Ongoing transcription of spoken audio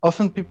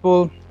Often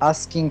people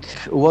asking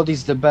what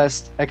is the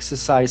best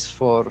exercise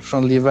for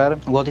front lever,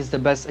 what is the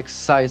best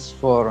exercise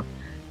for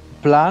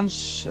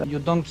planche. You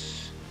don't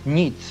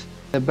need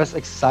the best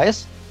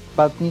exercise,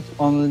 but need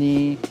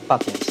only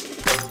patterns.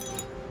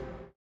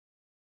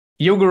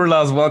 Yo,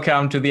 gorillas,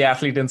 welcome to the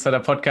Athlete Insider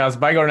podcast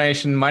by Gore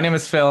Nation. My name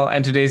is Phil,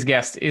 and today's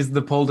guest is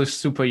the Polish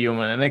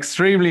superhuman, an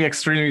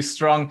extremely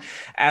strong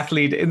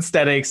athlete in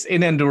statics,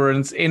 in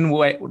endurance, in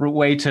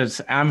weighted.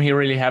 I'm here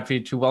really happy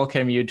to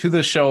welcome you to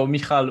the show,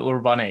 Michal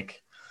Urbanek.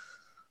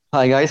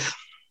 Hi, guys.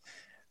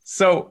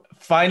 So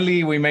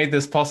finally, we made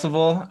this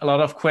possible. A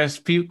lot of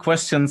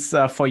questions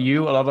for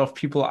you. A lot of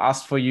people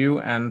asked for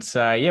you. And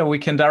we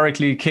can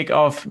directly kick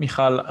off.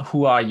 Michal,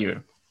 who are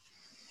you?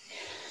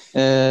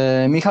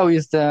 Michał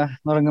is the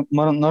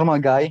normal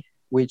guy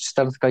which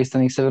started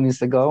calisthenics 7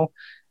 years ago,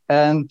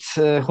 and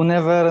who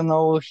never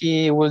know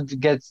he would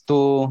get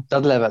to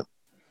that level.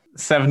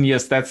 7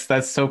 years,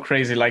 that's so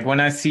crazy. Like when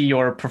I see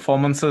your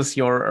performances,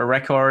 your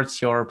records,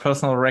 your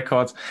personal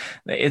records,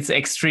 it's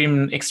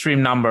extreme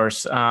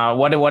numbers.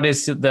 What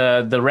is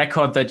the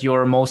record that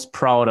you're most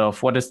proud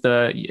of? What is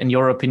in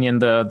your opinion,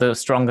 the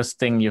strongest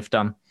thing you've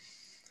done?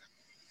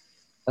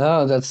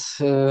 Oh, that's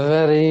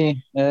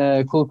very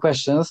cool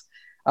questions.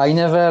 I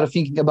never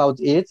thinking about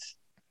it,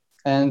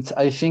 and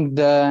I think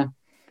the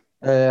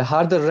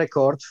harder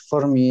record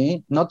for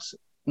me, not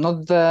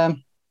the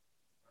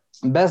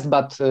best,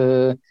 but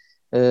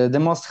the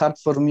most hard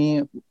for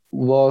me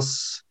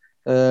was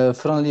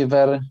front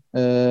lever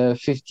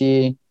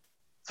 53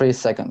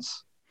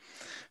 seconds.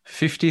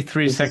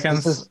 53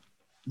 seconds.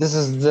 This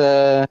is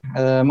the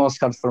most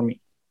hard for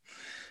me.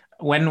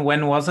 When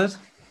was it?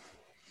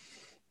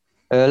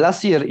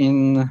 Last year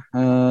in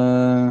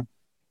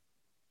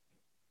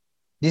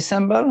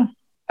December.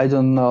 I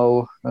don't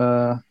know.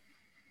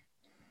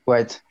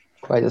 Wait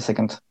a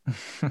second.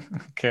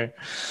 Okay.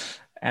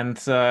 And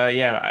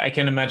I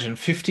can imagine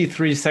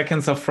 53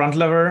 seconds of front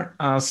lever.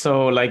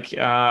 So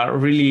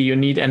really you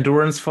need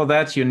endurance for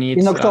that. You need...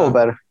 In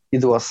October,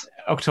 it was.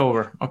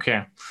 October,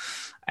 okay.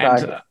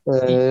 And,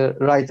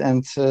 right.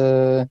 And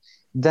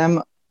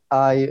then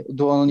I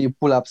do only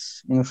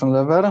pull-ups in front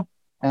lever.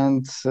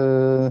 And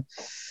 2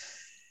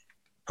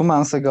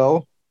 months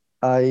ago,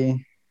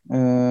 I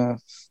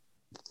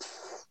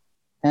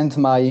end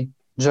my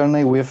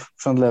journey with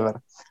front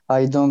lever.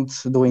 I don't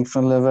doing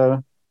front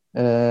lever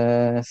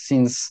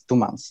since 2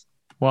 months.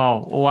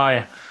 Wow,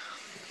 why?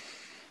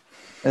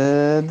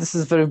 This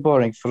is very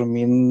boring for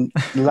me.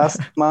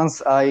 Last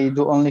month I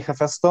do only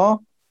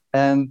Hefesto,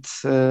 and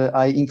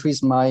I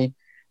increase my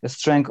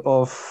strength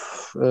of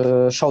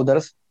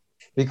shoulders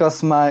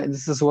because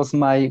this was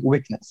my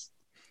weakness.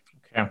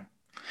 Okay.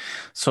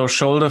 So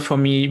shoulder for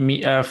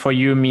for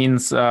you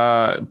means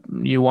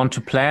you want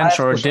to planche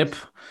or dip?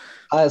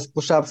 As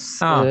push-ups,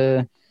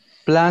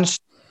 planche,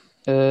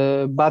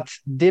 but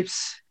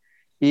dips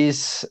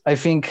is, I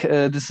think,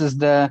 this is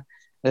the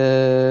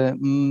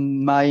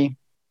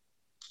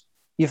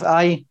if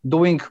I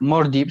doing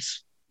more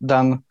dips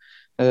than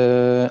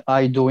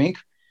I doing,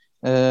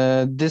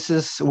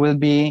 will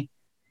be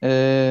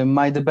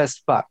the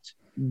best part.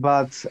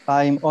 But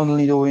I'm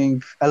only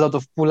doing a lot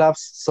of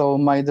pull-ups, so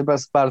the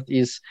best part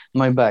is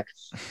my back.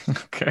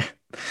 Okay.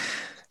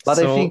 But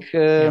I think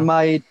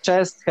my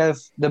chest have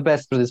the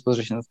best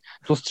predispositions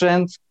to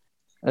strength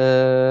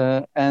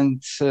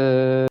and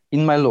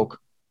in my look.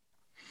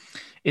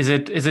 Is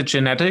it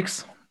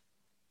genetics?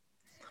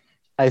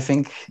 I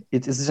think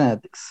it is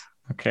genetics.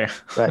 Okay.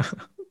 Right.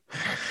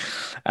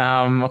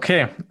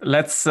 Okay.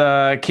 Let's.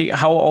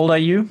 How old are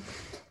you?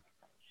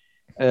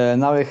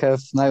 Now I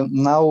have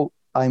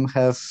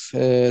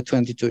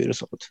 22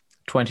 years old.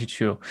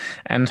 22.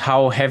 And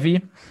how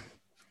heavy?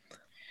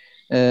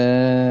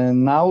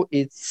 Now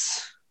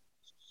it's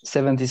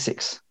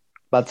 76,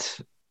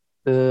 but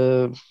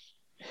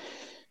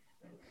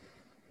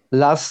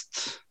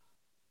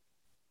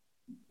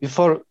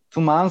before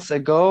 2 months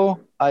ago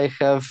I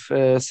have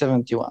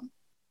 71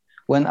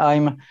 when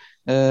I'm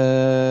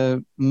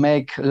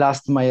make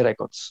last my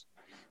records.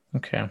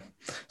 Okay,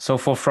 so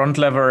for front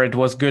lever it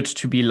was good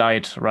to be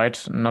light,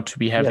 right? Not to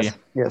be heavy.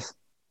 Yes.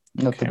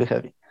 Not to be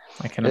heavy.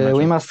 I can imagine.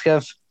 We must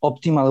have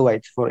optimal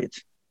weight for it.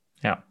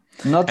 Yeah.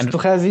 Not too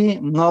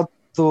heavy, not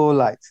too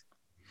light.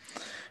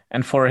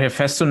 And for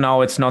Hefesto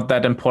now, it's not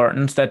that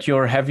important that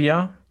you're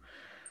heavier?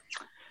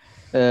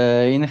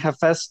 In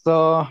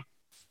Hefesto,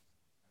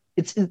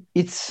 it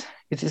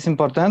is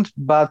important,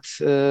 but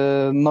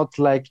not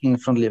like in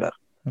front lever.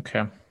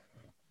 Okay.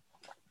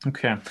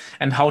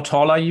 And how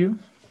tall are you?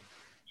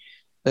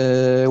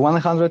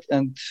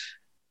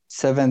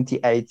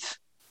 178.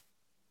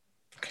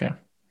 Okay.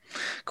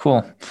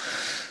 Cool.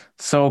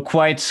 So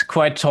quite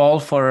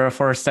tall for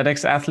a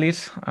statics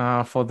athlete,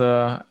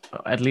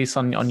 at least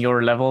on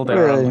your level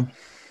there. Really?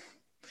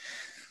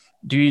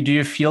 Do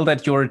you feel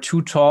that you're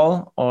too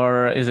tall,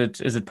 or is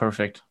it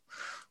perfect?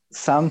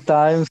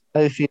 Sometimes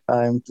I feel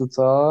I'm too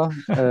tall.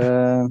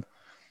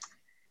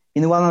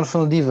 In one arm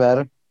front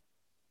lever,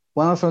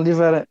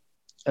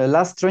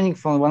 last training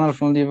from one arm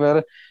front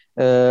lever,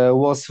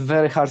 was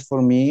very hard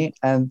for me,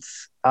 and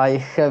I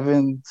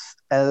haven't.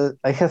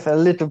 I have a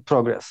little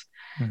progress.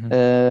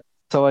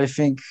 So I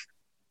think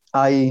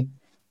I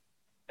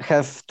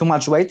have too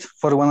much weight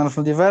for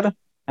 100 liver,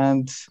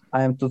 and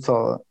I am too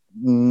tall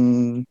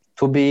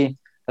to be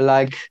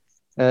like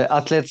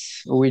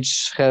athletes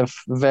which have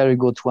very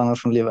good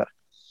 100 liver.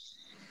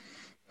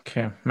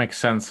 Okay, makes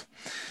sense.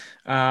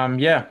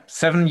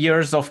 7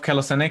 years of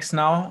calisthenics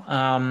now.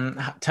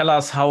 Tell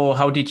us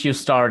how did you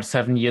start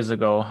 7 years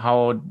ago?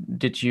 How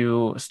did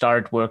you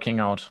start working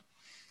out?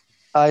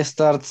 I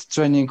start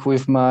training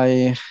with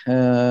my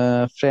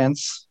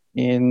friends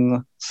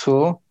in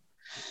school.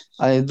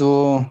 I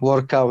do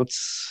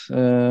workouts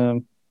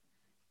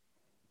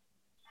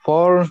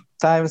 4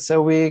 times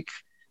a week.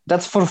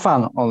 That's for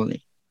fun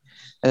only.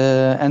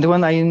 And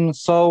when I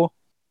saw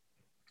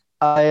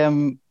I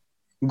am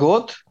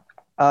good,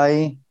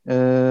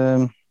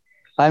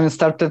 I'm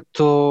started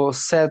to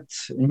set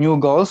new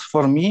goals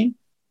for me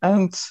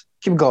and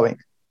keep going.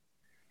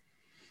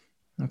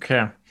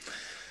 Okay.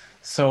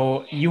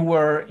 So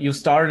you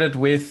started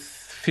with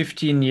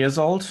 15 years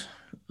old,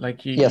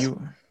 like Yes.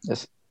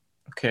 Yes.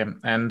 Okay.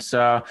 And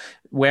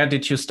where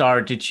did you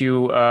start? Did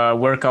you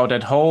work out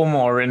at home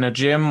or in a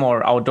gym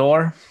or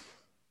outdoor?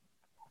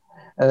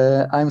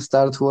 I'm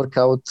start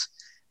workout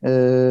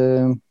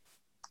in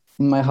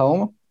my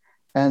home,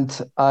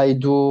 and I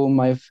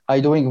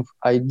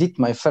did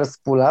my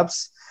first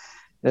pull-ups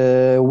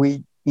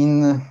we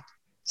in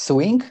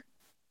swing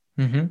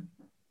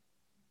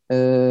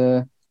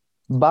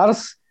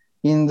bars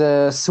in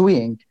the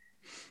swing.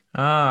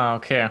 Ah,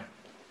 okay.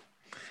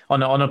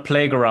 On a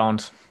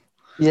playground.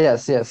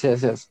 Yes.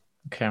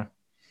 Okay.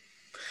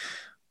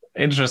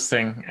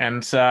 Interesting.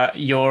 And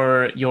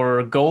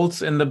your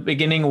goals in the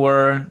beginning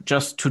were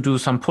just to do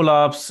some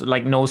pull-ups,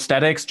 like no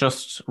statics,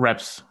 just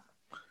reps.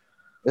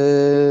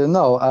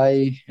 No,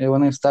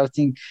 when I'm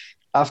starting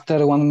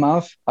after 1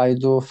 month, I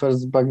do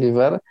first back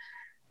lever,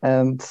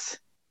 and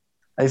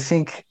I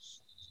think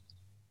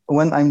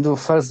when I do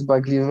first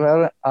back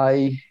lever,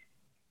 I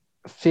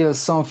feel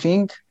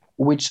something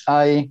which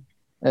I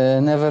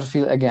never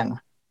feel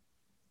again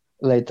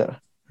later.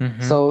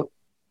 So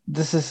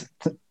this is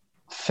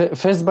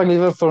first back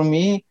lever for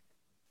me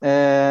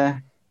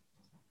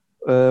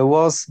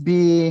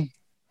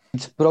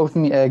it brought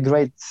me a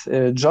great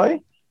joy.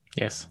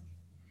 Yes.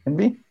 Can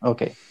be?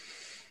 Okay.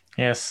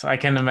 Yes, I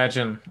can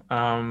imagine.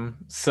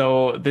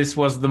 So this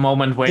was the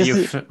moment where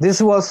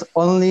this was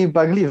only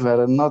back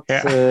lever, not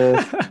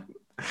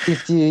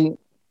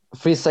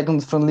 53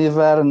 seconds front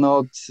lever,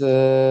 not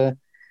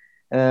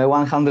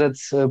 100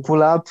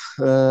 pull up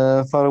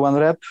for 1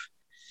 rep,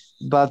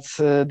 but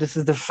this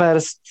is the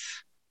first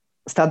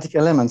static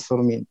element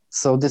for me.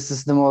 So this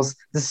is the most.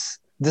 This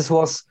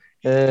was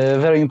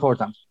very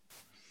important.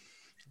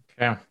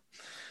 Okay.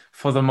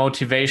 For the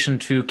motivation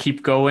to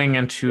keep going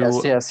and to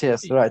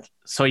yes, right.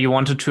 So you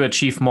wanted to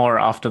achieve more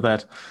after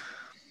that.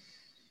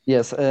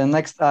 Yes.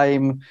 Next, I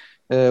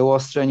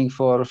was training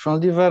for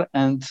front lever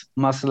and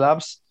muscle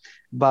ups,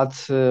 but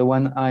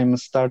when I'm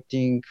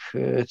starting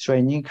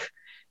training,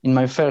 in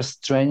my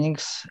first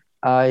trainings,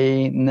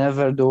 I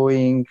never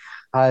doing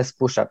highest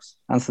push-ups,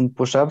 handstand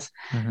push-ups.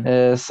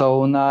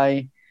 So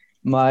now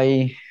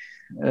my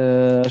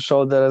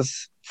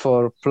shoulders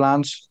for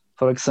planche,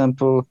 for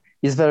example,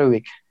 is very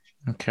weak.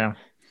 Okay.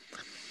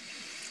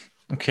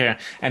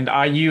 And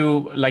are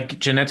you like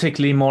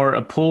genetically more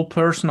a pull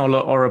person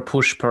or a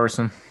push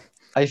person?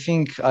 I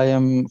think I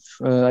am.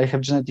 I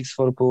have genetics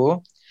for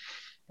pull,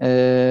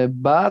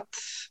 but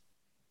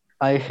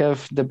I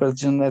have the best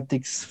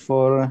genetics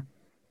for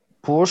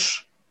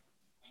push,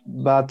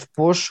 but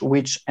push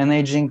which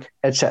engaging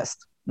a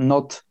chest,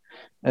 not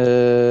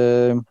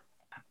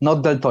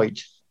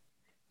deltoid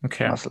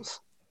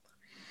muscles.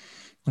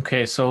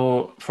 Okay,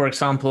 so for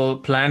example,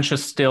 planche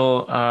is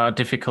still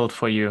difficult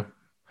for you.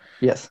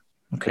 Yes.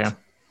 Okay. Yes.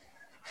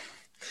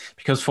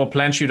 Because for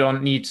planche you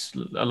don't need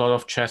a lot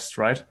of chest,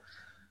 right?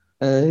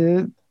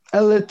 A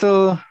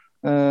little,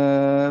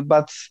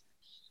 but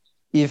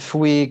if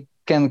we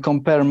can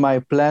compare my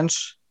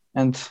planche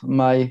and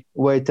my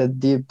weighted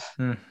dip,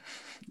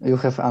 you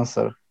have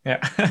answer. Yeah.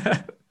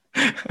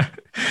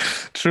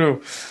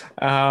 True.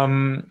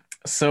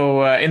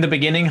 So in the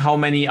beginning, how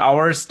many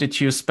hours did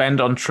you spend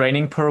on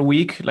training per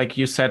week? Like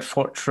you said,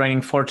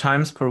 training 4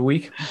 times per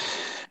week?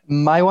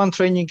 My one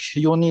training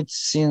unit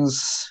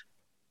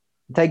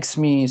takes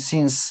me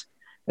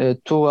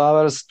 2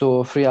 hours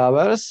to 3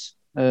 hours.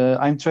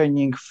 I'm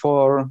training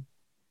 4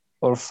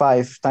 or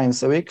 5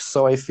 times a week.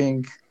 So I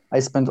think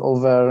I spend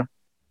over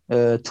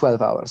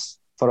 12 hours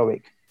for a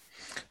week.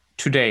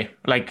 Today,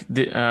 like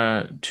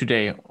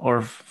today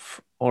or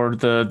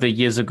the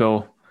years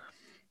ago?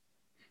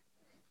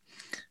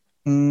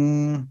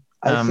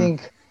 I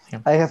think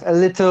I have a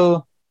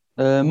little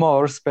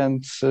more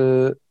spent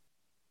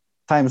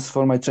times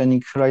for my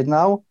training right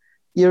now.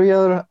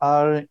 Earlier,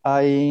 I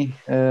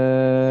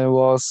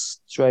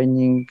was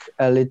training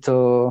a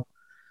little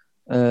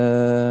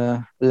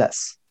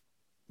less,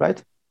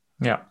 right?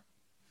 Yeah.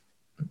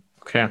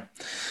 Okay,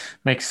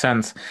 makes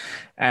sense.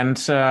 And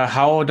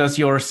how does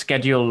your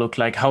schedule look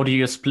like? How do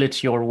you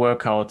split your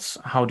workouts?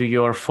 How do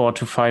your 4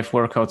 to 5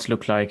 workouts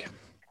look like?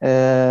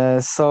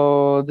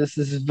 So this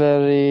is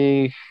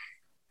very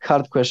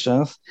hard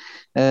questions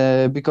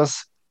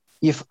because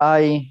if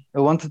I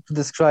wanted to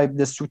describe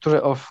the structure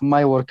of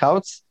my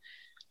workouts,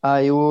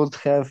 I would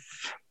have,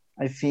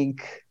 I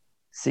think,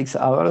 6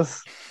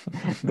 hours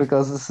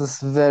because this is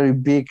very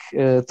big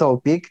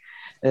topic.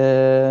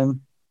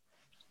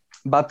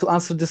 But to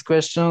answer these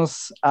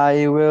questions,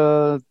 I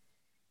will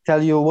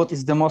tell you what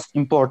is the most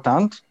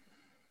important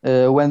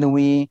when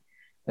we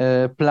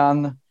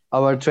plan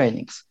our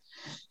trainings.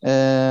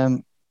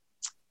 And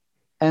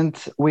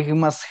we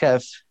must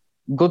have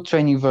good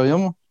training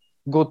volume,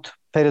 good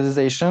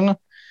periodization,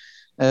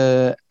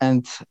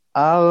 and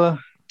all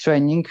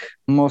training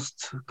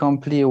must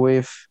comply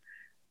with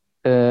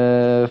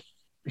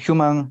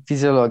human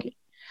physiology.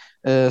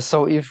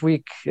 So if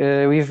we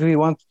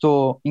want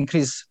to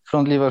increase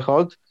front lever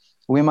hold,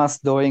 we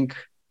must doing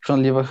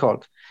front lever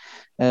hold.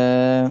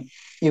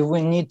 If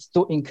we need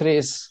to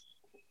increase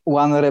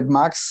 1 rep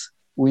max,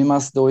 we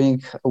must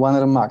doing 1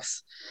 rep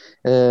max.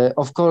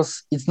 Of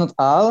course, it's not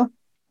all,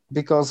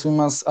 because we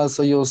must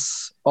also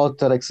use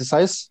other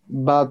exercise,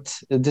 but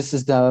this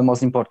is the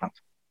most important.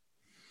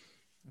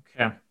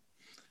 Okay.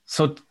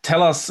 So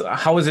tell us,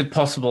 how is it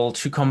possible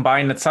to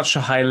combine at such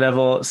a high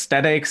level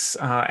statics,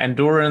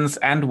 endurance,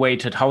 and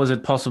weighted? How is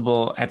it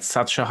possible at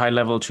such a high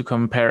level to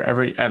compare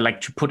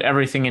to put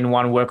everything in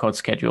one workout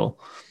schedule?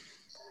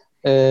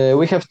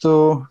 We have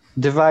to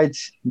divide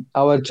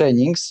our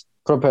trainings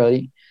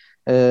properly.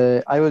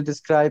 I will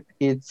describe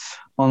it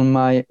on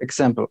my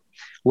example.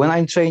 When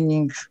I'm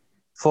training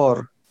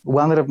for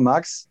 1 rep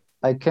max,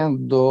 I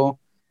can do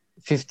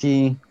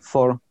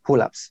 54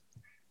 pull-ups.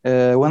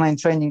 When I'm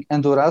training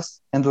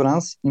endurance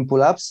in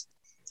pull-ups,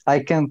 I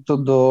can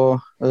do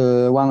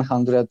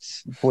 100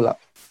 pull-up.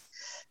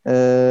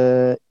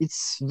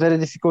 It's very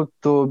difficult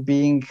to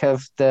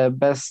have the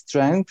best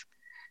strength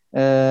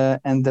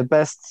and the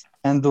best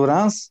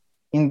endurance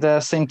in the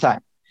same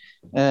time.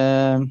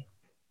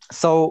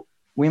 So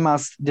we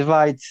must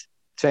divide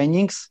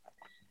trainings.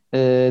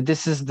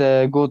 This is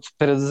the good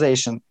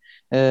periodization.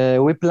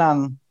 We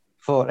plan,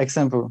 for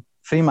example,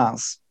 3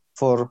 months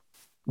for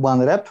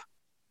 1 rep.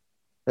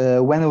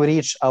 When we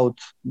reach out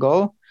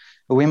goal,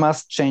 we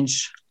must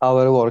change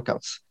our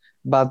workouts.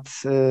 But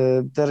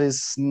there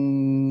is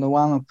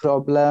one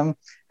problem.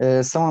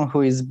 Someone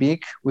who is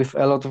big with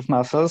a lot of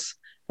muscles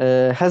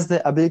has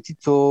the ability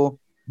to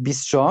be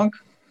strong,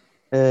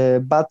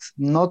 but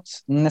not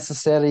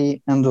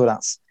necessarily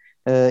endurance.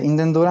 In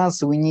the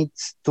endurance, we need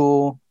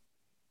to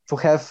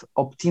have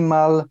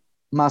optimal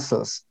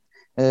muscles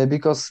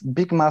because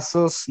big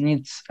muscles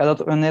need a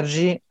lot of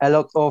energy, a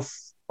lot of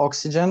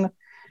oxygen,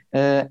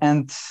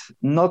 and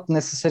not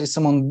necessarily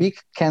someone big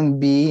can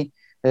be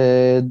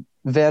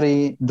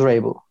very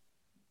durable.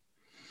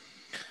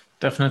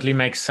 Definitely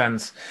makes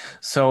sense.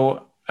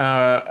 So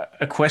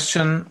a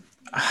question,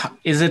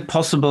 is it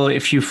possible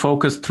if you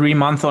focus 3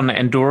 months on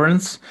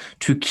endurance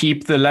to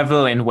keep the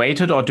level in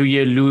weighted, or do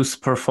you lose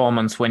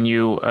performance when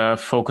you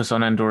focus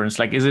on endurance?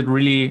 Like, is it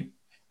really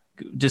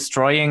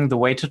destroying the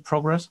weighted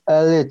progress?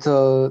 A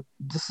little.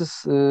 This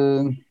is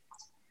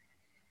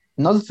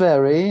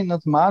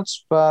not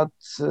much, but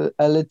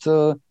a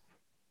little.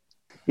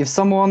 If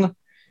someone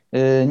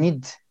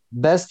need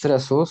best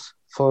resource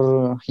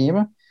for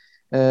him,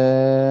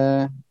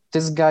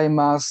 this guy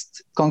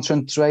must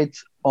concentrate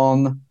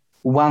on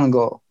one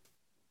goal,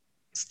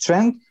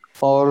 strength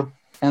or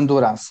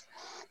endurance.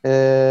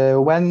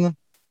 When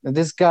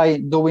this guy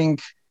doing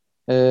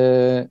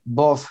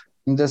both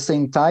in the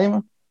same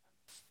time,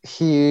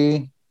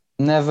 he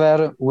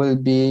never will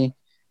be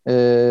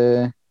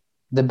the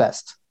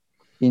best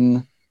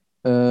in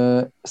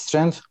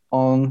strength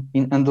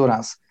in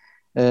endurance.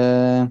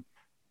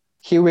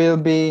 He will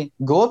be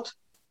good,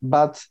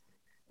 but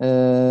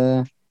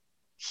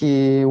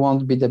he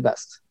won't be the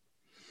best.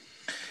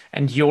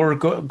 And your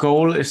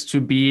goal is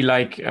to be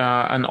like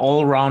an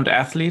all-round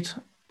athlete?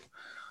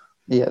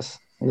 Yes.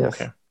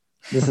 Okay.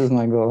 This is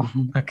my goal.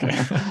 Okay.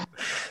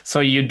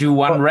 So you do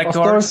one record?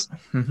 Of course,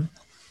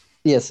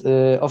 yes,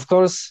 of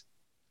course,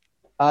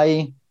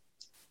 I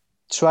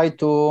try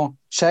to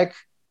check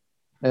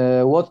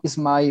what is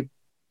my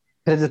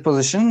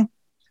predisposition,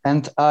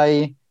 and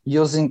I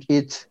using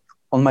it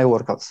on my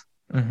workouts.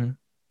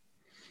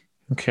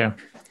 Okay.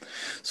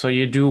 So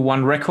you do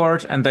one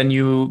record and then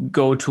you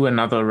go to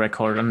another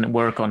record and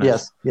work on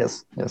it.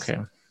 Yes. Okay,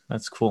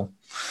 that's cool.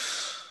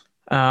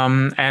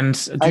 And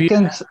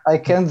I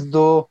can't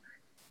do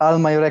all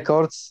my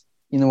records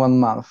in 1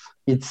 month.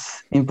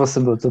 It's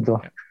impossible to do.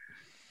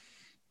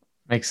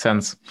 Makes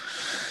sense.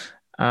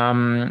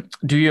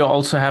 Do you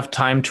also have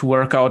time to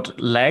work out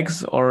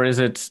legs, or is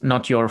it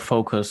not your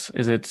focus?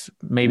 Is it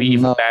maybe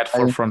even bad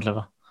for front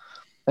lever?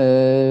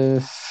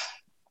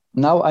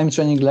 Now I'm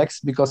training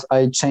legs because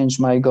I changed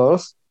my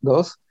goals.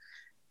 But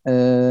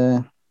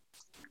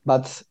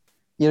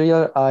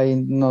earlier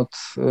I'm not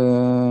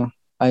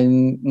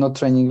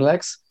training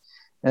legs.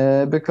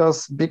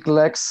 because big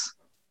legs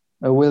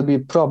will be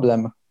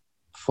problem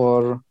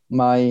for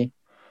my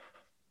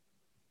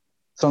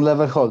front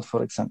lever hold,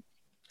 for example.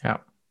 Yeah.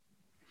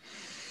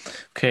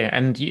 Okay,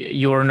 and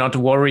you're not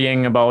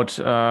worrying about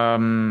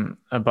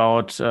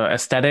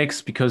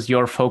aesthetics because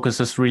your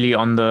focus is really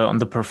on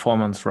the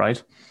performance,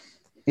 right?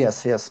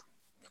 Yes.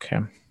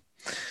 Okay,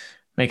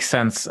 makes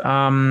sense.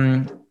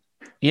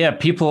 Yeah,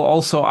 people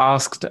also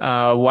asked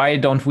why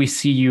don't we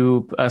see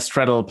you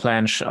straddle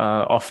planche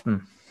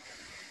often?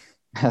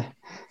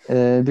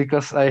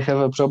 Because I have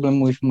a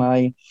problem with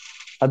my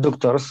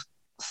adductors,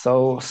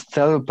 so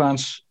straddle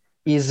planche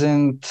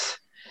isn't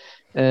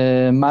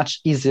much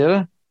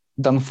easier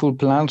than full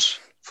planche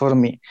for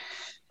me.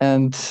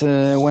 And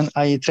when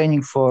I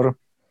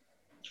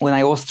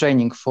was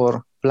training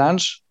for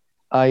planche,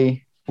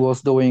 I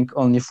was doing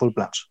only full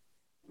planche.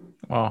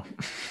 Wow.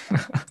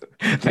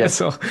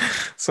 Yes.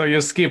 So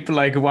you skip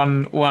like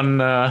one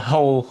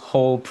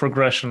whole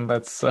progression.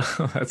 That's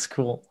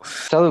cool.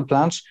 Straddle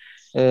planche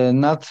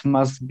not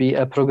must be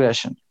a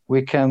progression.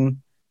 We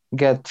can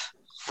get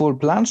full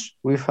planche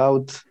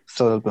without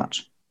straddle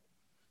planche.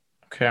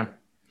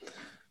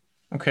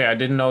 Okay, I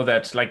didn't know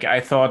that. Like I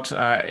thought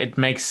it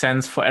makes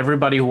sense for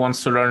everybody who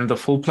wants to learn the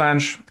full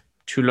planche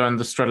to learn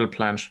the straddle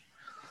planche.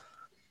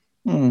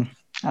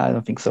 I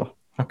don't think so.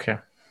 Okay,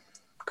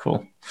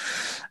 cool.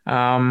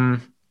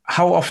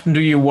 How often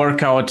do you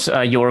work out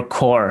your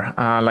core?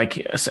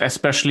 Like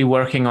especially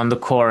working on the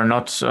core,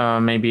 not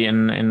maybe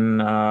in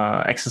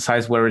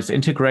exercise where it's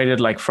integrated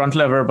like front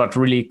lever, but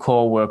really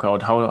core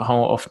workout. How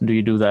often do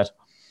you do that?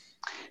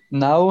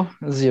 Now,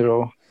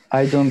 0.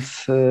 I don't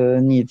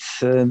need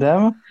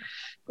them.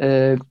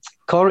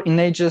 Core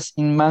engages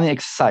in many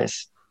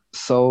exercise.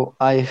 So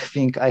I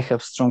think I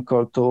have strong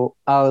core to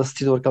all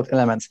street workout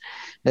elements.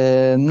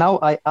 Now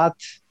I add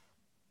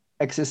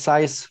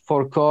exercise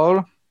for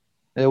core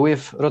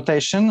with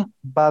rotation,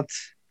 but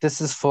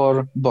this is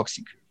for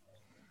boxing.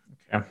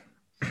 Okay.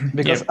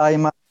 Because I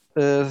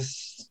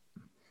must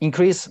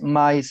increase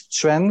my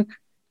strength,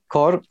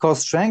 core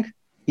strength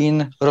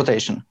in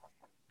rotation.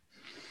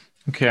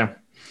 Okay.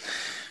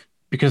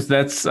 Because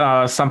that's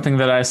something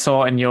that I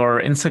saw in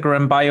your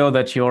Instagram bio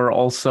that you're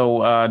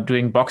also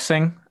doing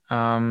boxing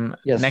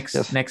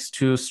next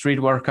to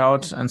street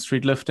workout and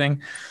street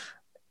lifting.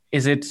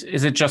 Is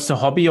it just a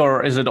hobby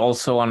or is it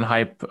also on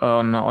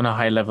a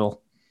high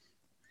level?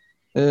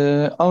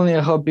 Only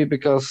a hobby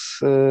because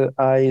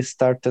I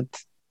started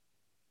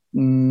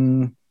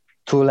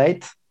too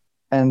late,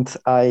 and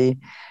I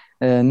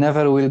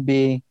never will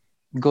be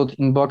good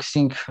in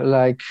boxing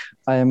like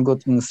I am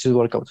good in street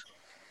workout.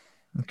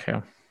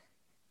 Okay.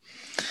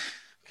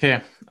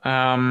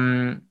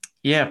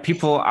 Yeah,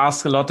 people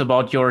ask a lot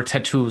about your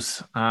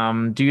tattoos.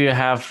 Do you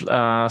have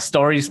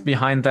stories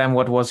behind them?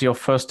 What was your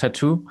first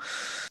tattoo?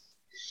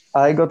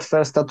 I got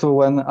first tattoo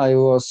when I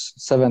was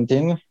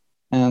 17,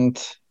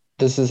 and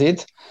this is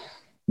it.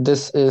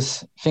 This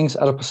is Things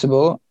Are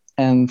Possible,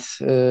 and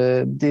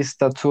this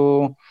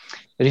tattoo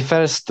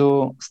refers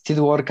to street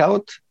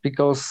workout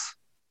because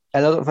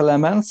a lot of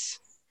elements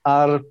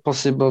are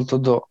possible to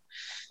do.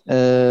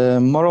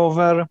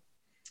 Moreover,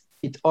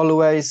 it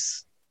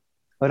always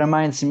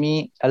reminds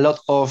me a lot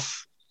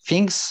of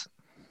things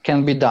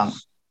can be done.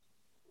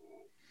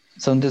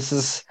 So this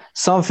is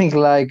something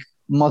like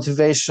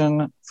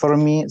motivation for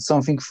me,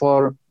 something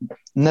for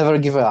never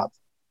give up.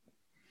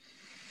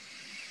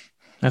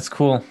 That's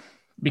cool.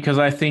 Because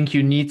I think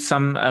you need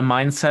some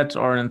mindset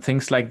or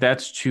things like that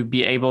to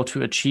be able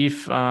to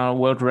achieve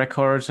world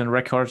records and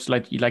records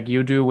like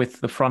you do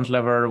with the front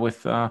lever,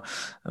 with the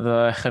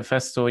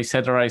Hefesto,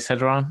 etc.,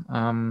 etc.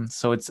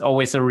 So it's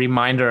always a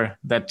reminder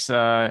that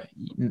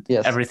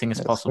everything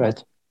is possible.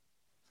 Right.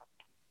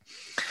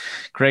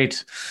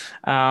 Great.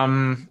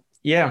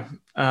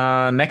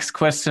 Next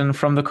question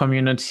from the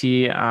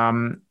community.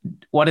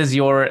 What is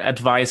your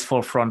advice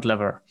for front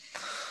lever?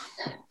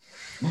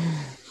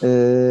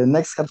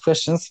 Next hard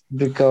questions,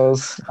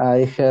 because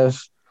I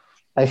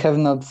have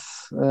not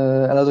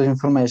a lot of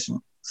information,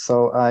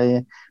 so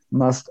I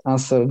must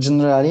answer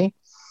generally.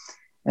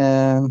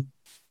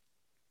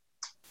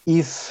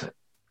 If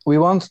we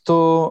want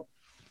to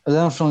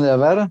learn front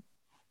lever,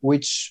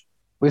 which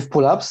with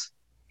pull-ups,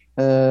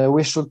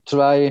 we should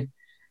try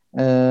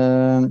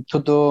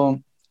to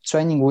do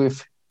training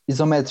with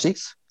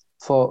isometrics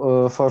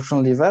for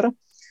front lever.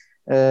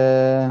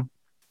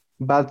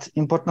 But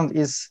important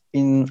is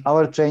in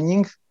our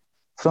training,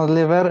 front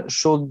lever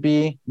should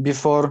be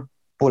before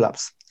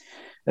pull-ups.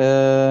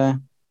 For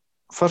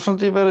front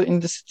lever in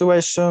this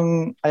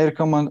situation, I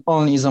recommend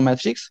only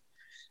isometrics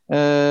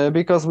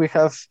because we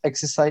have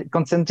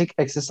concentric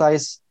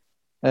exercise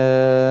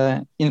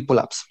in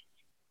pull-ups.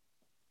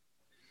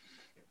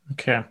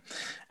 Okay.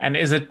 And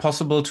is it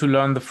possible to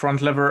learn the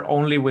front lever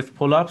only with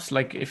pull-ups?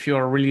 Like if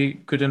you're really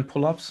good in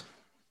pull-ups?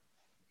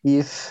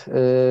 If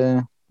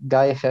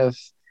guy have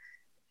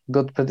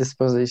good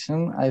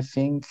predisposition, I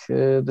think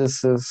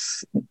this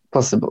is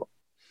possible.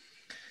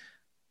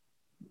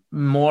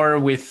 More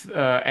with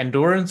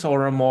endurance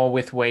or more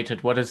with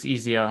weighted? What is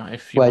easier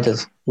if you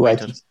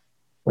weighted?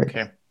 weight.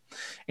 Okay.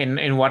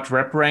 In what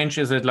rep range?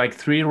 Is it like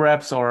 3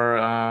 reps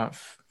or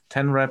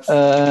 10 reps?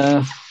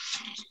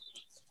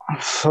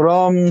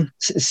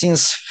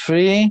 Since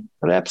 3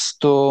 reps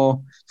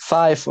to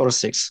 5 or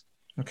 6.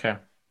 Okay.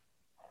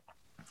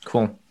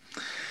 Cool.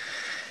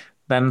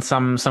 Then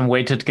some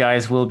weighted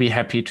guys will be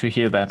happy to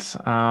hear that.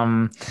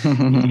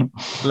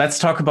 Let's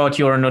talk about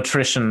your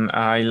nutrition.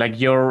 Like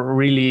you're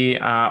really,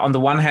 on the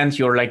one hand,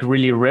 you're like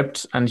really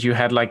ripped and you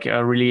had like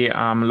a really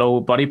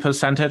low body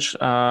percentage,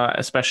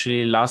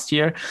 especially last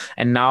year.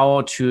 And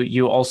now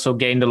you also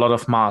gained a lot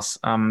of mass.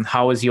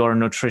 How is your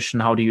nutrition?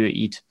 How do you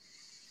eat?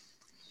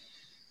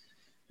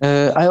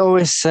 I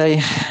always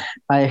say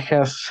I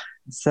have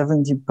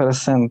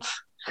 70%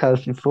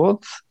 healthy food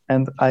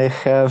and I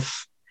have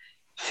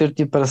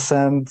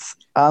 30%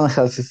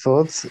 unhealthy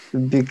food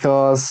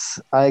because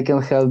I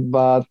can help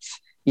but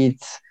eat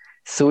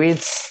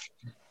sweets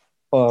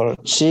or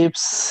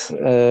chips,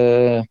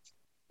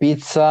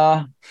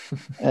 pizza.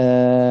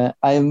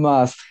 I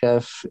must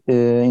have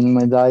in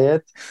my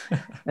diet.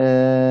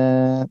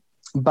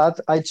 But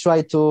I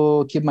try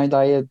to keep my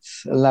diet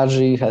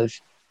largely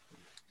healthy.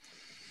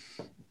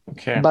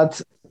 Okay.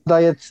 But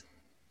diet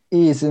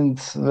isn't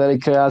very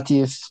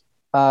creative.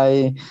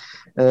 I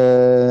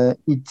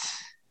eat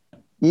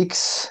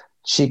eggs,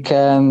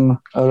 chicken,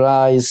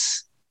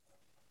 rice.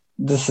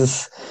 This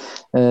is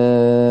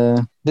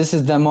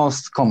the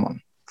most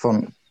common for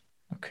me.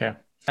 Okay.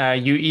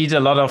 You eat a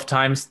lot of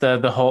times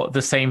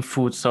the same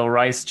food, so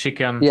rice,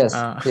 chicken. Yes.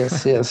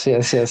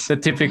 The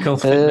typical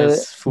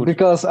fitness food.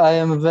 Because I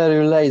am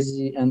very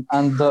lazy and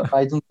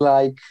I don't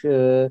like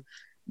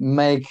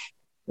make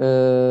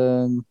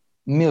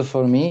meal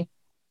for me,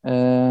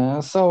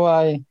 so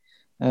I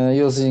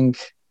using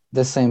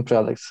the same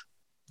products.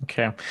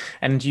 Okay,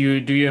 and do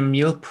you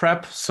meal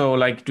prep? So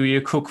like, do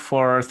you cook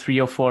for 3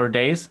 or 4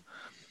 days?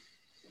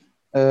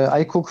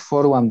 I cook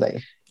for 1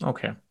 day.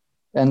 Okay.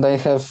 And I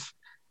have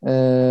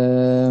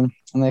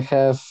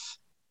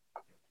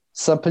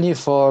supply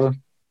for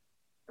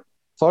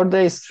 4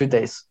 days, 3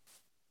 days.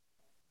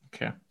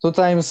 Okay. 2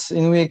 times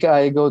in week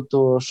I go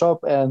to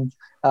shop and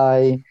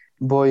I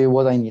buy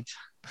what I need.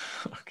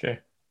 Okay.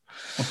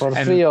 For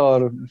 3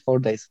 or 4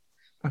 days.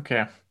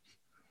 Okay.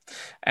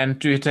 And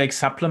do you take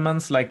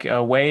supplements like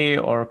whey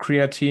or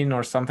creatine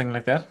or something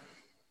like that?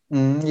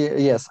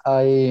 Yes,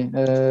 I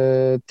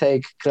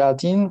take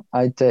creatine,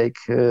 I take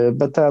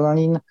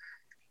beta-alanine,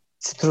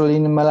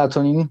 citrulline,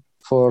 melatonin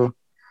for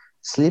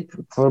sleep,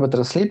 for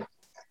better sleep.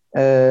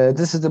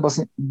 This is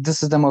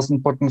the most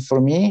important for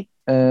me.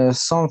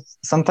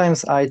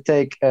 Sometimes I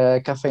take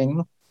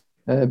caffeine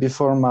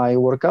before my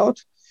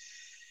workout,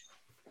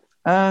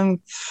 and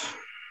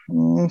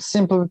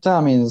simple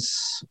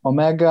vitamins,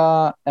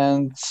 omega,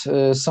 and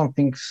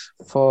something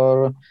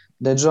for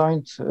the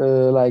joint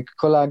like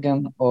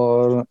collagen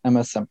or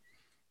MSM.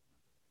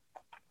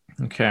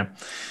 Okay.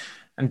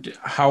 And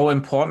how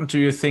important do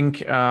you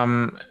think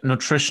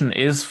nutrition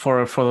is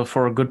for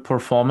a good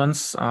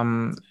performance?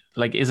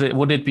 Like,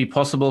 would it be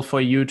possible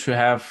for you to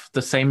have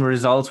the same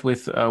results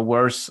with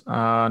worse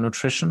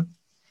nutrition?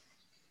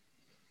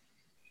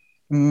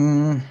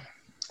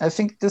 I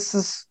think this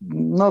is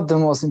not the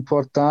most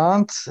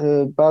important,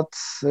 but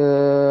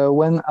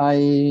when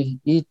I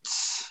eat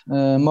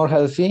more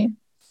healthy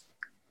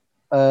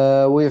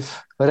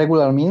with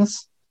regular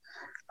means,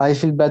 I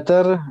feel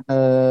better,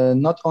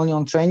 not only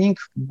on training,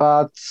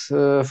 but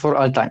for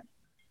all time.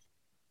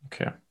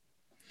 Okay.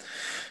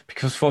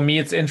 Because for me,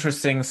 it's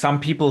interesting. Some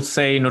people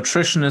say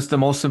nutrition is the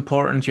most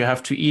important. You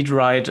have to eat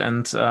right,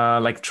 and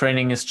like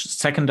training is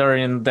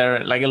secondary. And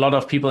there, like a lot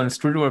of people in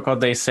street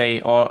workout, they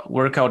say, "Oh,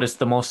 workout is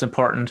the most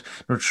important.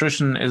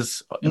 Nutrition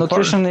is important."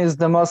 Nutrition is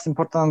the most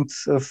important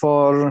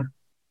for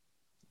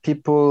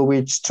people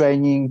which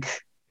training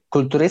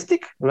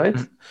culturistic, right?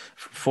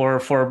 For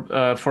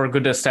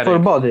good aesthetic. For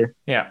body.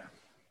 Yeah.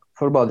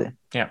 For body.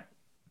 Yeah.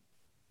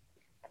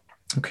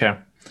 Okay.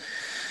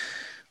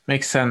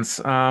 Makes sense.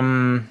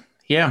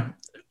 Yeah.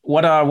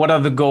 What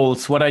are the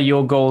goals? What are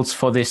your goals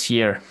for this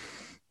year?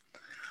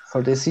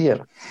 For this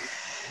year,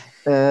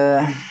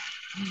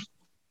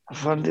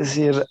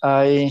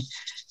 I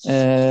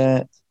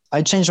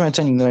changed my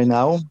training right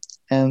now,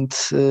 and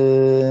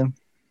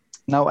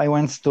now I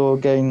want to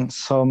gain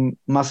some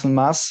muscle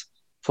mass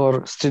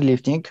for street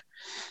lifting.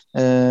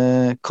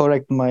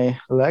 Correct my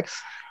legs.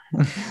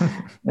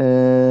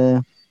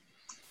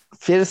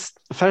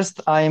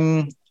 First,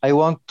 I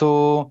want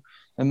to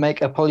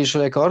make a Polish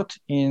record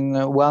in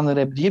 1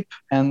 rep dip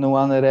and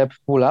 1 rep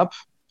pull up,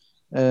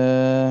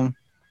 and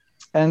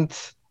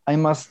I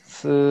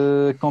must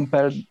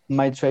compare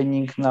my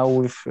training now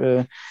with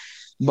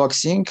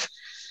boxing.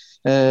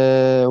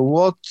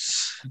 What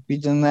be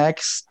the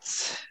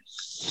next?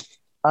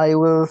 I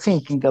will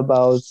thinking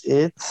about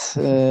it,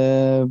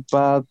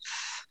 but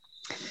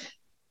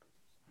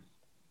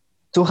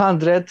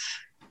 200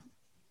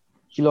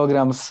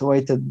 kilograms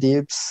weighted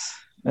dips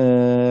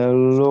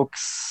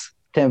looks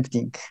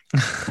tempting,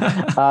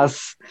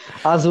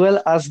 as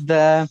well as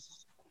the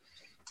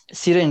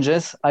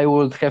syringes I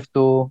would have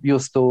to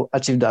use to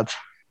achieve that.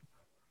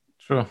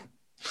 True.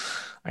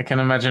 I can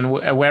imagine.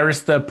 Where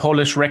is the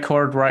Polish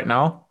record right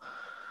now?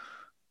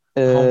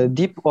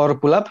 Dip or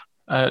pull up?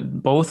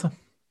 Both.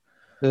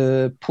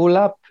 Pull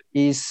up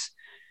is,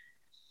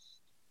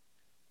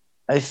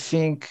 I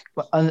think,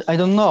 I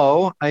don't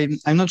know.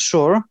 I'm not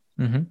sure.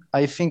 Mm-hmm.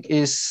 I think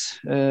is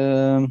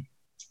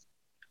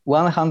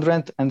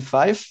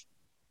 105.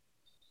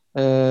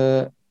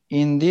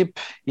 In dip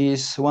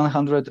is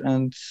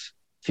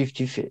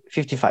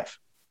 155.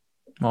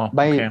 Oh,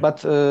 okay.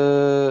 But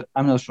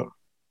I'm not sure.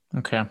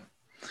 Okay.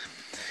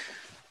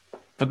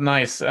 But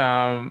nice.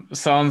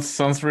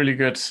 Sounds really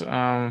good.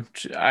 I'm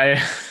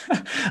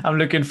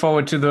looking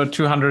forward to the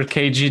 200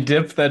 kg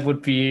dip. That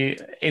would be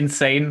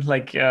insane.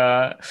 Like,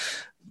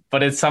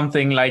 but it's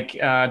something like.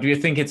 Do you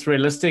think it's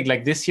realistic?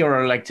 Like this year,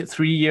 or like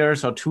 3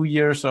 years, or 2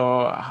 years,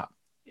 or? I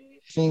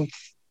think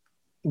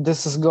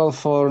this is goal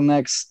for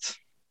next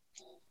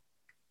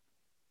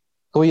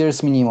 2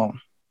 years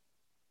minimum.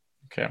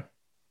 Okay.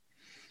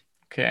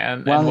 Okay,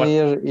 and 1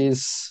 year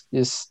is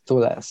too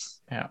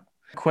less. Yeah.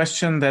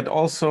 Question that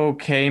also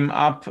came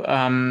up.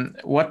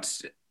 What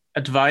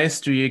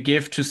advice do you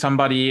give to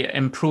somebody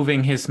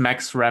improving his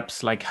max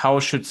reps? Like,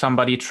 how should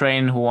somebody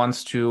train who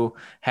wants to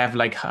have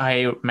like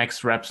high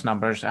max reps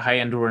numbers, high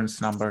endurance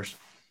numbers?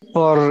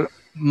 For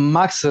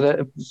max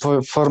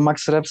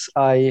reps,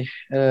 I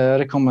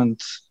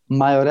recommend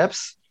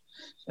MyoReps,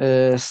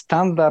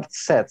 standard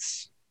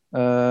sets,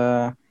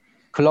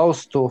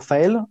 close to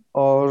fail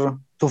or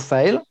to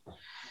fail.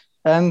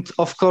 And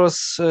of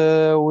course,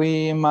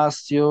 we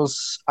must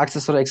use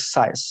accessory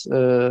exercise.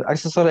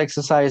 Accessory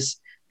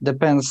exercise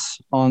depends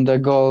on the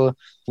goal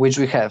which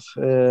we have.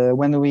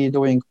 When we're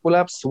doing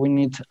pull-ups, we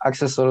need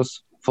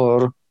accessories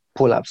for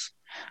pull-ups.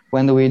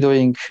 When we're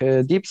doing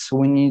dips,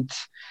 we need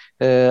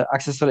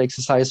accessory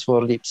exercise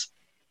for dips.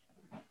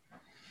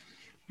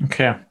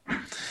 Okay.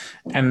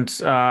 And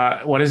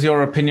what is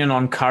your opinion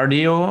on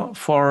cardio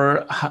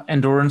for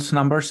endurance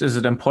numbers? Is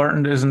it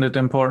important? Isn't it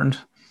important?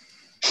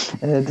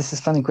 This is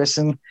a funny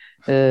question.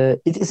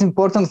 It is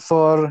important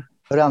for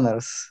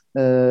runners,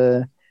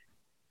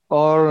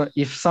 or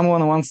if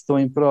someone wants to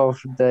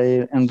improve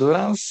their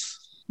endurance,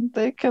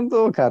 they can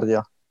do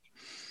cardio.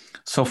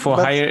 So for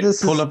high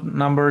pull-up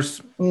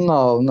numbers?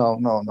 No.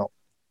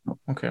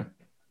 Okay.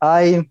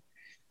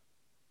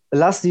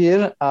 Last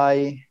year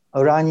I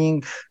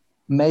running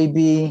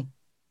maybe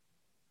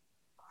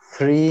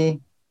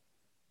 3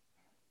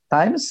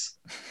 times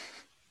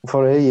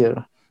for a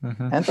year,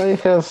 and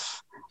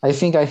I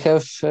think I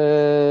have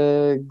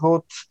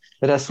good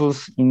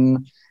results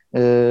in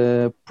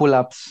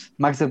pull-ups,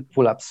 max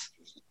pull-ups.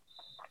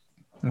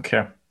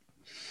 Okay.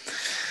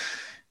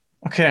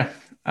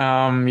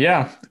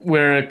 Yeah,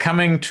 we're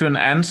coming to an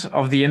end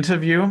of the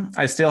interview.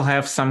 I still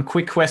have some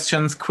quick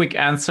questions, quick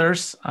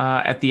answers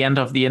at the end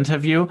of the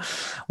interview.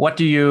 What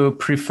do you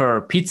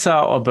prefer,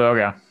 pizza or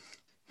burger?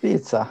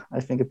 Pizza.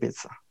 I think a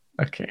pizza.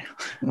 Okay.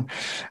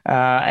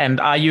 And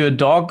are you a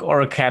dog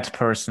or a cat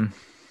person?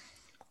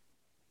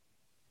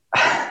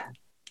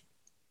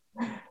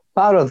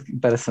 Parrot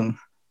person.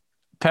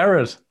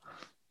 Parrot?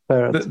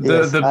 Parrot.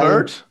 The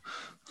bird?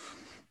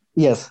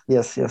 Yes.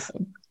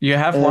 You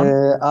have one?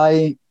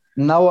 I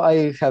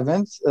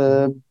haven't,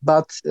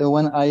 but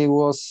when I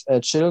was a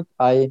child,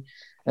 I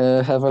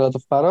have a lot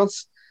of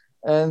parrots,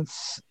 and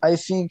I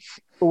think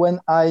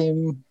when I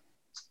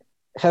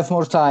have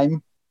more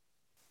time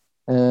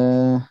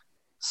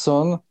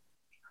soon,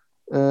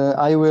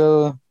 I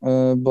will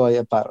buy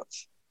a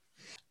parrot.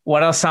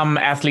 What are some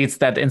athletes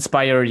that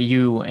inspire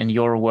you in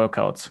your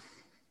workouts?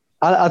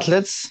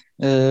 Athletes,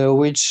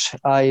 which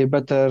are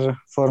better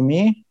for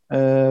me,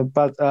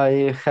 but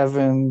I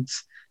haven't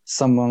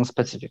someone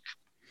specific.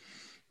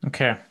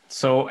 Okay,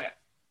 so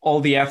all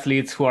the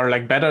athletes who are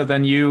like better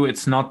than you,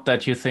 it's not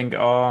that you think,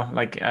 oh,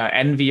 like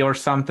envy or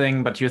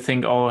something, but you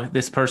think, oh,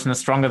 this person is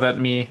stronger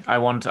than me. I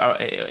want.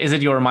 Is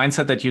it your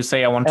mindset that you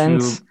say, I want to?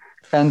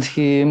 And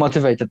he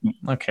motivated me.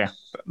 Okay,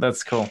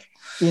 that's cool.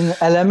 In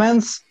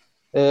elements,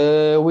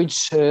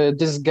 which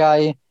this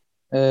guy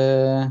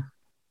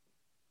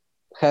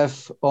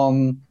have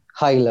on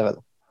high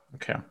level.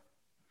 Okay.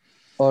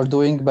 Or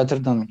doing better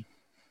than me.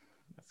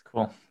 That's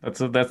cool.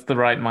 That's the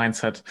right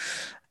mindset.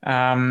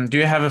 Do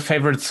you have a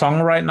favorite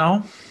song right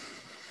now?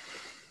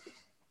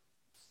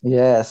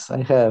 Yes,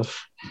 I have.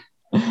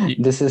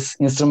 This is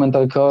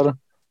Instrumental Core,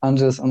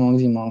 Angels Among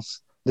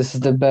Demons. This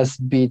is the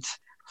best beat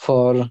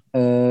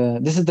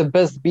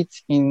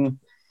in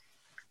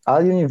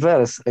all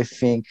universe, I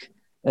think.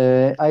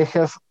 I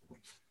have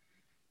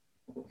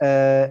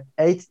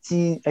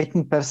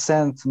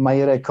 18%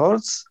 my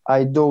records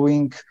I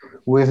doing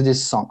with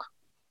this song.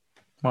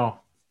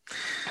 Wow.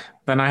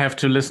 Then I have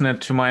to listen it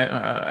to my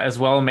as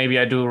well. Maybe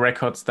I do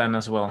records then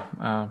as well.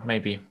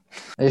 Maybe.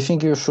 I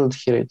think you should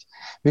hear it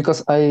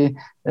because I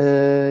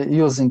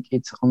using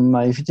it on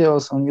my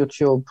videos on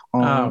YouTube,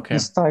 on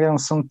Instagram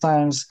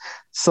sometimes.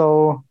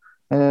 So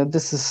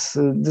this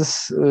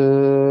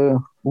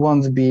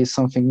won't be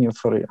something new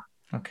for you.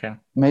 Okay.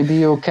 Maybe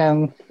you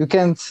can't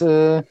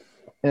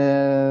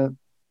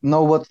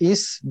know what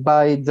is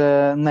by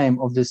the name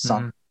of this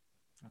song.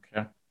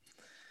 Okay.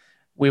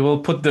 We will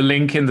put the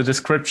link in the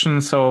description,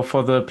 so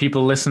for the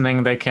people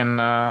listening, they can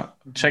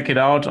check it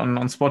out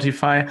on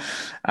Spotify.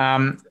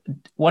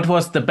 What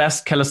was the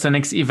best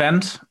calisthenics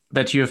event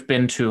that you've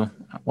been to?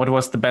 What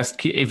was the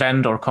best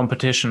event or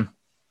competition?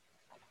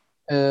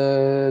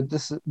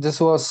 This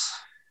was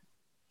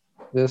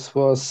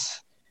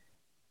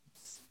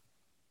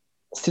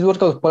Steel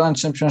Workout Poland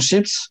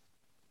Championships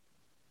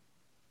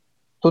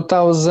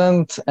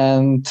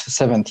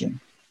 2017,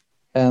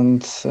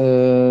 and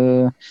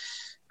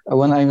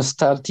when I'm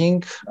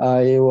starting,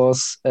 I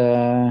was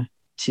third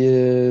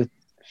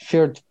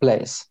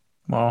place.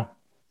 Wow!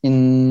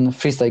 In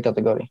freestyle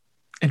category.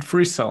 In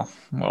freestyle,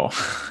 wow!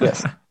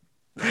 Yes.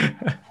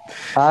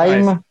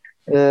 I'm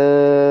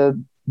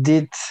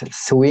did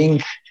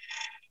swings,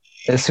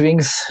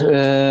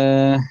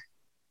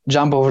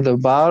 jump over the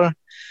bar,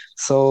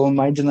 so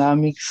my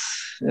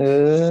dynamics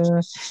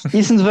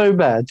isn't very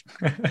bad.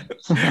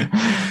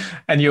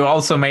 And you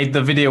also made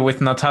the video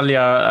with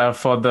Natalia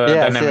for the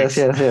dynamics.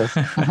 Yes.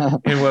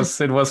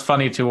 It was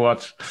funny to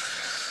watch.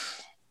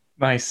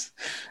 Nice.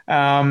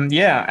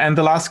 Yeah. And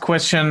the last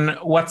question,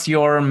 what's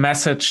your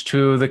message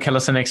to the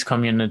calisthenics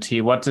community?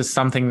 What is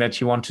something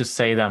that you want to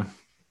say them?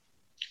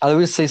 I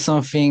will say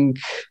something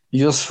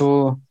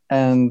useful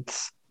and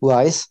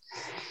wise.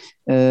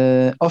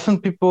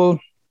 Often people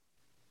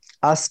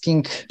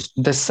asking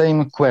the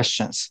same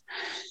questions,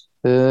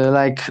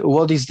 like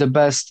what is the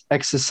best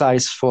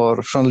exercise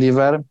for front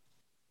lever?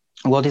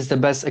 What is the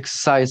best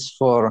exercise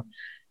for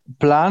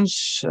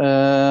planche?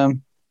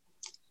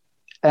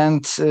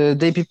 And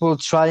they people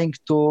trying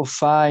to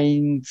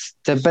find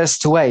the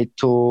best way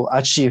to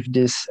achieve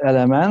these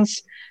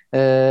elements,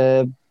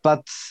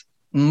 but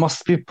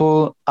most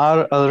people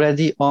are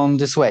already on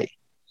this way.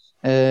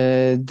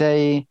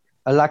 They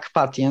lack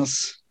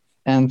patience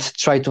and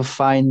try to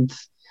find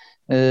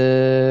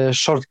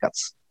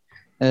shortcuts.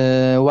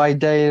 Why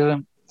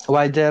there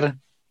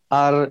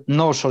are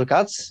no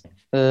shortcuts?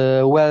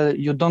 Well,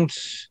 you don't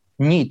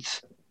need.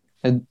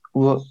 They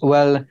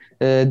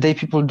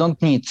people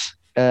don't need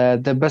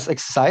the best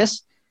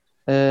exercise,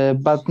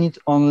 but need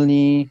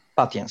only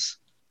patience.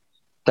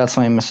 That's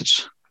my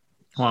message.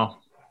 Wow.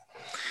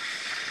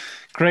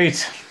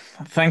 Great.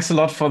 Thanks a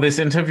lot for this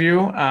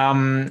interview.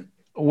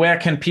 Where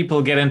can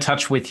people get in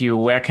touch with you?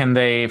 Where can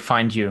they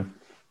find you?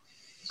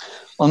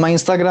 On my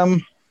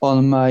Instagram,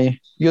 on my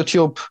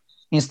YouTube,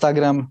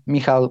 Instagram,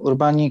 Michał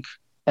Urbanik,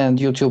 and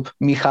YouTube,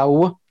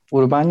 Michał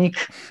Urbanik,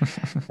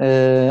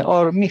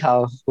 or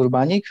Michał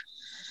Urbanik,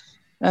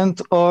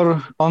 and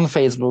or on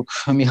Facebook,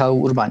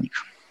 Michał Urbanik.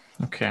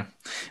 Okay.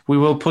 We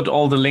will put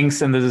all the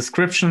links in the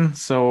description.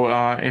 So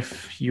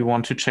if you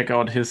want to check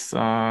out his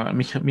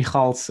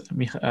Michal's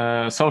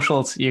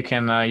socials, you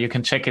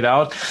can check it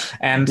out.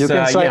 And you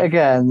can try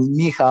again,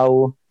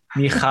 Michał.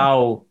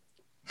 Michał.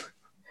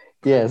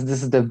 Yes,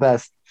 this is the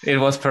best. It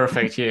was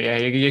perfect. Yeah,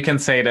 you can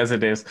say it as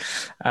it is.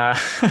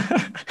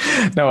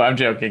 No, I'm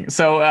joking.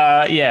 So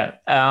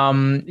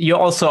you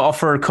also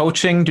offer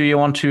coaching. Do you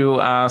want to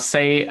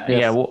say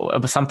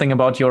something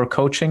about your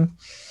coaching?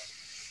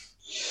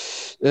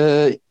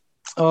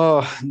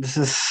 This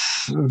is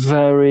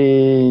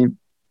very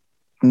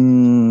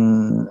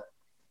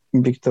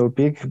big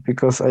topic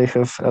because I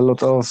have a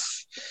lot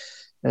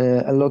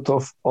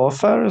of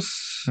offers.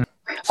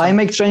 I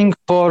make training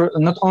for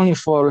not only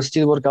for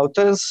steel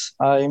workouters.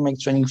 I make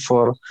training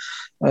for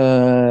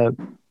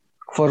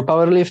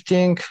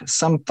powerlifting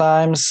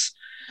sometimes,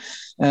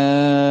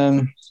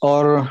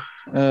 or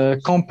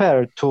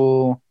compare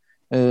to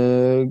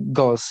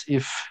goals.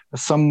 If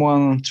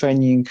someone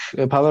training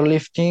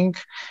powerlifting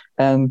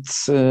and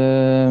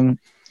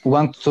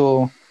want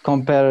to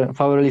compare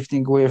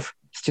powerlifting with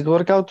steel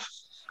workout,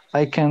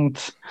 I can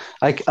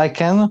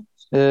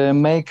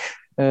make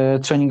a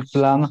training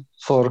plan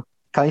for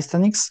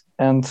calisthenics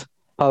and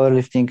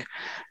powerlifting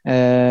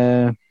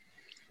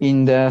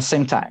in the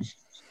same time.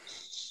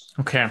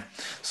 Okay,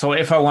 so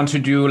if I want to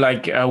do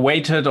like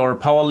weighted or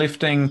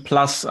powerlifting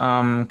plus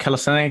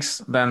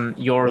calisthenics, then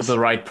you're the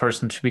right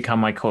person to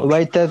become my coach.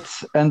 Weighted,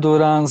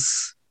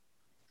 endurance,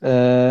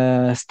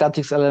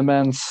 statics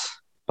elements,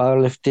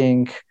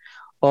 powerlifting,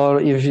 or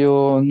if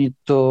you need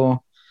to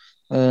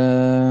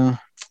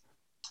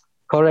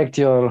correct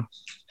your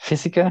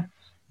physique.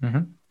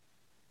 Mm-hmm.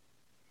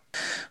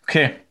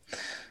 Okay.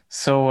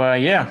 So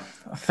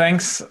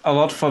thanks a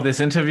lot for this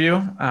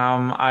interview.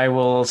 I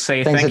will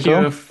say thank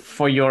you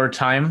for your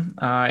time.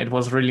 It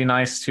was really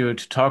nice to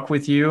talk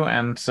with you,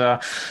 and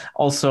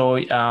also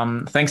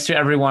thanks to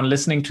everyone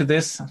listening to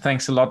this.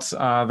 Thanks a lot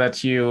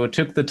that you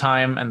took the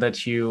time and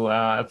that you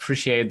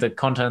appreciate the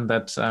content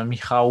that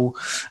Michał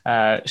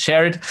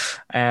shared.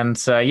 And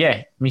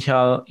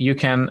Michał, you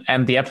can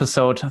end the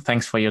episode.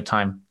 Thanks for your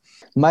time.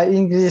 My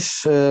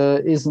English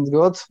isn't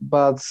good,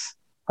 but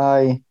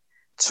I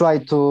try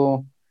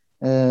to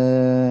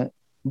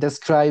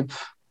describe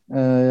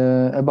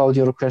about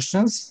your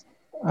questions.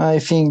 I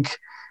think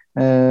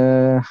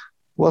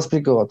was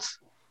pretty good.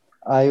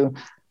 I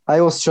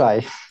was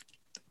try.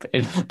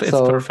 It's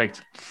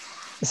perfect.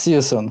 See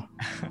you soon.